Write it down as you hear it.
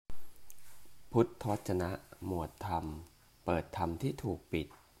พุทธวจนะ หมวดธรรม เปิดธรรมที่ถูกปิด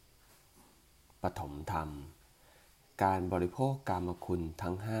ปฐมธรรม การบริโภคกามคุณ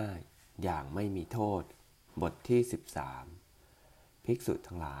ทั้งห้าอย่างไม่มีโทษ บทที่ 13 ภิกษุ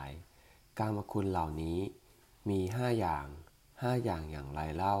ทั้งหลาย กามคุณเหล่านี้มี5 อย่างอย่างไร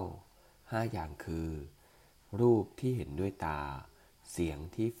เล่า5 อย่างคือ รูปที่เห็นด้วยตา เสียง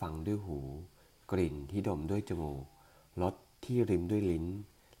ที่ฟังด้วยหู กลิ่นที่ดมด้วยจมูก รสที่ลิ้มด้วยลิ้น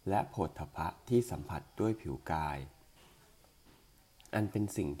และโผฏฐัพพะที่สัมผัสด้วยผิวกาย อันเป็น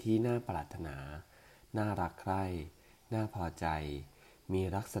สิ่งที่น่าปรารถนา น่ารักใคร่ น่าพอใจ มี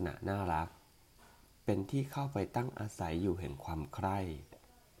ลักษณะน่ารัก เป็นที่เข้าไปตั้งอาศัยอยู่แห่งความใคร่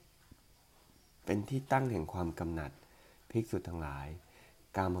เป็นที่ตั้งแห่งความกำหนัด ภิกษุทั้งหลาย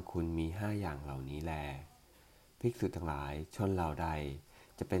กามคุณมี5 อย่างเหล่านี้แล ภิกษุทั้งหลาย ชนเหล่าใด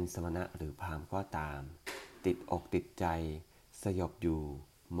จะเป็นสมณะหรือพราหมณ์ก็ตาม ติดอกติดใจ สยบอยู่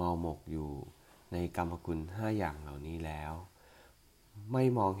เมาหมกอยู่ในกามคุณ5 อย่างเหล่านี้แล้ว ไม่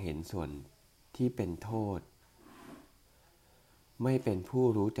มองเห็นส่วนที่เป็นโทษ ไม่เป็นผู้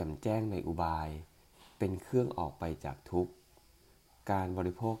รู้แจ่มแจ้งในอุบาย เป็นเครื่องออกไปจากทุกข์ การบ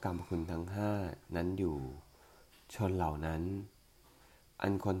ริโภคกามคุณทั้ง5นั้นอยู่ ชนเหล่านั้น อั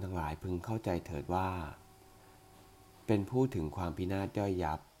นคนทั้งหลายพึงเข้าใจเถิดว่า เป็นผู้ถึงความพินาศย่อย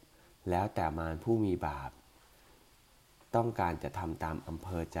ยับ แล้วแต่มารผู้มีบาป ต้องการจะทำตามอำเภ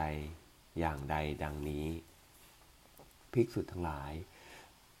อใจอย่างใดดังนี้ ภิกษุทั้งหลาย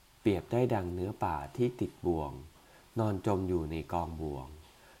เปรียบได้ดังเนื้อป่าที่ติดบ่วง นอนจมอยู่ในกองบ่วง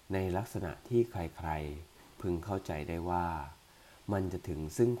ในลักษณะที่ใครๆพึงเข้าใจได้ว่า มันจะถึง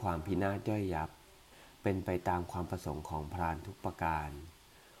ซึ่งความพินาศย่อยยับ เป็นไปตามความประสงค์ของพรานทุกประการ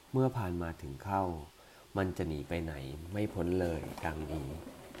เมื่อผ่านมาถึงเข้า มันจะหนีไปไหนไม่พ้นเลยดังนี้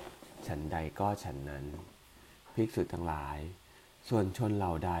ฉันใดก็ฉันนั้น ภิกษุทั้งหลาย ส่วนชนเหล่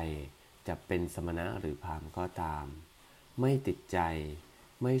าใดจะเป็นสมณะหรือพราหมณ์ก็ตาม ไม่ติดใจ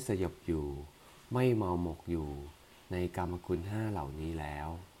ไม่สยบอยู่ ไม่เมาหมกอยู่ในกามคุณ5 เหล่านี้แล้ว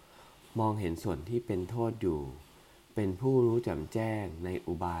มองเห็นส่วนที่เป็นโทษอยู่ เป็นผู้รู้แจ่มแจ้งใน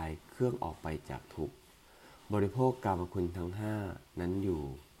อุบายเครื่องออกไปจากทุกข์ บริโภคกามคุณทั้ง5นั้นอยู่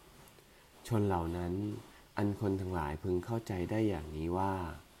ชนเหล่านั้นอันคนทั้งหลายพึงเข้าใจได้อย่างนี้ว่า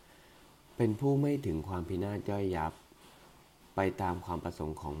เป็นผู้ไม่ถึงความพินาศย่อยยับ ไปตามความประสง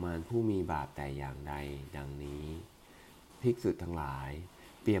ค์ของมารผู้มีบาปแต่อย่างใดดังนี้ ภิกษุทั้งหลาย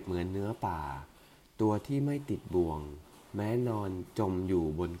เปรียบเหมือนเนื้อป่า ตัวที่ไม่ติดบ่วง แม้นอนจมอยู่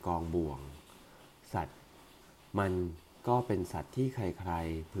บนกองบ่วง สัตว์มันก็เป็นสัตว์ที่ใคร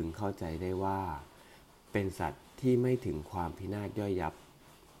ๆพึงเข้าใจได้ว่า เป็นสัตว์ที่ไม่ถึงความพินาศย่อยยับ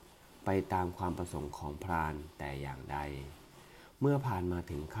ไปตามความประสงค์ของพรานแต่อย่างใด เมื่อผ่านมา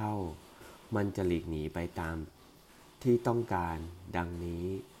ถึงเข้า มันจะหลีกหนีไปตามที่ต้องการดังนี้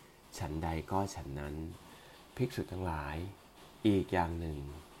ฉันใดก็ฉันนั้น ภิกษุทั้งหลาย อีกอย่างหนึ่ง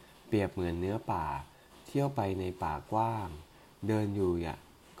เปรียบเหมือนเนื้อป่าเที่ยวไปในป่ากว้าง เดินอยู่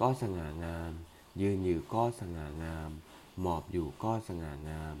ก็สง่างาม ยืนอยู่ก็สง่างาม หมอบอยู่ก็สง่า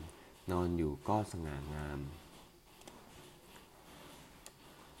งาม นอนอยู่ก็สง่างาม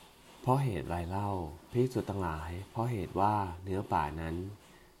เพราะเหตุไรเล่า ภิกษุทั้งหลาย เพราะเหตุว่าเนื้อป่านั้น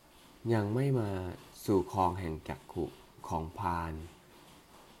ยังไม่มาสู่คลองแห่งจักขุของพราหมณ์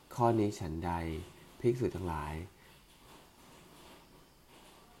ข้อนี้ฉันใด ภิกษุทั้งหลาย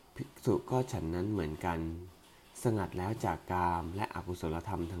ภิกษุก็ฉันนั้นเหมือนกัน สงัดแล้วจากกามและอกุศลธ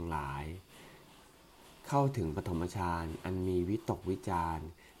รรมทั้งหลาย เข้าถึงปฐมฌานอันมีวิตกวิจาร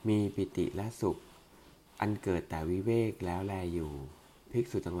มีปิติและสุข อันเกิดแต่วิเวกแล้วแลอยู่ ภิก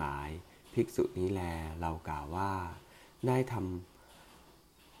ษุทั้งหลาย ภิกษุนี้แลเรากล่าวว่า ได้ท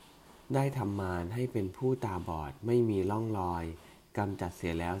ำมารให้เป็นผู้ตาบอดไม่มีร่องรอยกำจัดเสี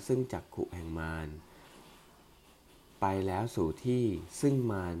ยแล้วซึ่งจักขุแห่งมาร ไปแล้วสู่ที่ซึ่ง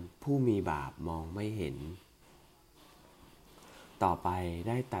มารผู้มีบาปมองไม่เห็น ต่อไปไ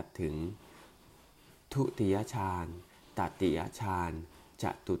ด้ตัดถึงทุติยฌาน ตติยฌาน จ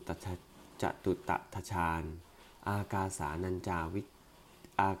ตุตถฌาน อากาสานัญจา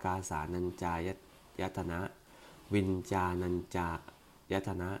ยตนะ วิญญาณัญจาย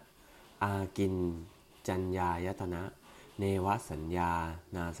ตนะ อากินจัญญายตนะ เนวสัญญา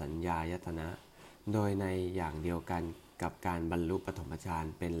นาสัญญายตนะ โดยในอย่างเดียวกันกับการบรรลุปฐมฌาน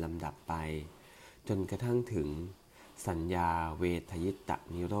เป็นลำดับไป จนกระทั่งถึงสัญญาเวทยิตต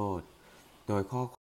นิโรธ โดยข้อ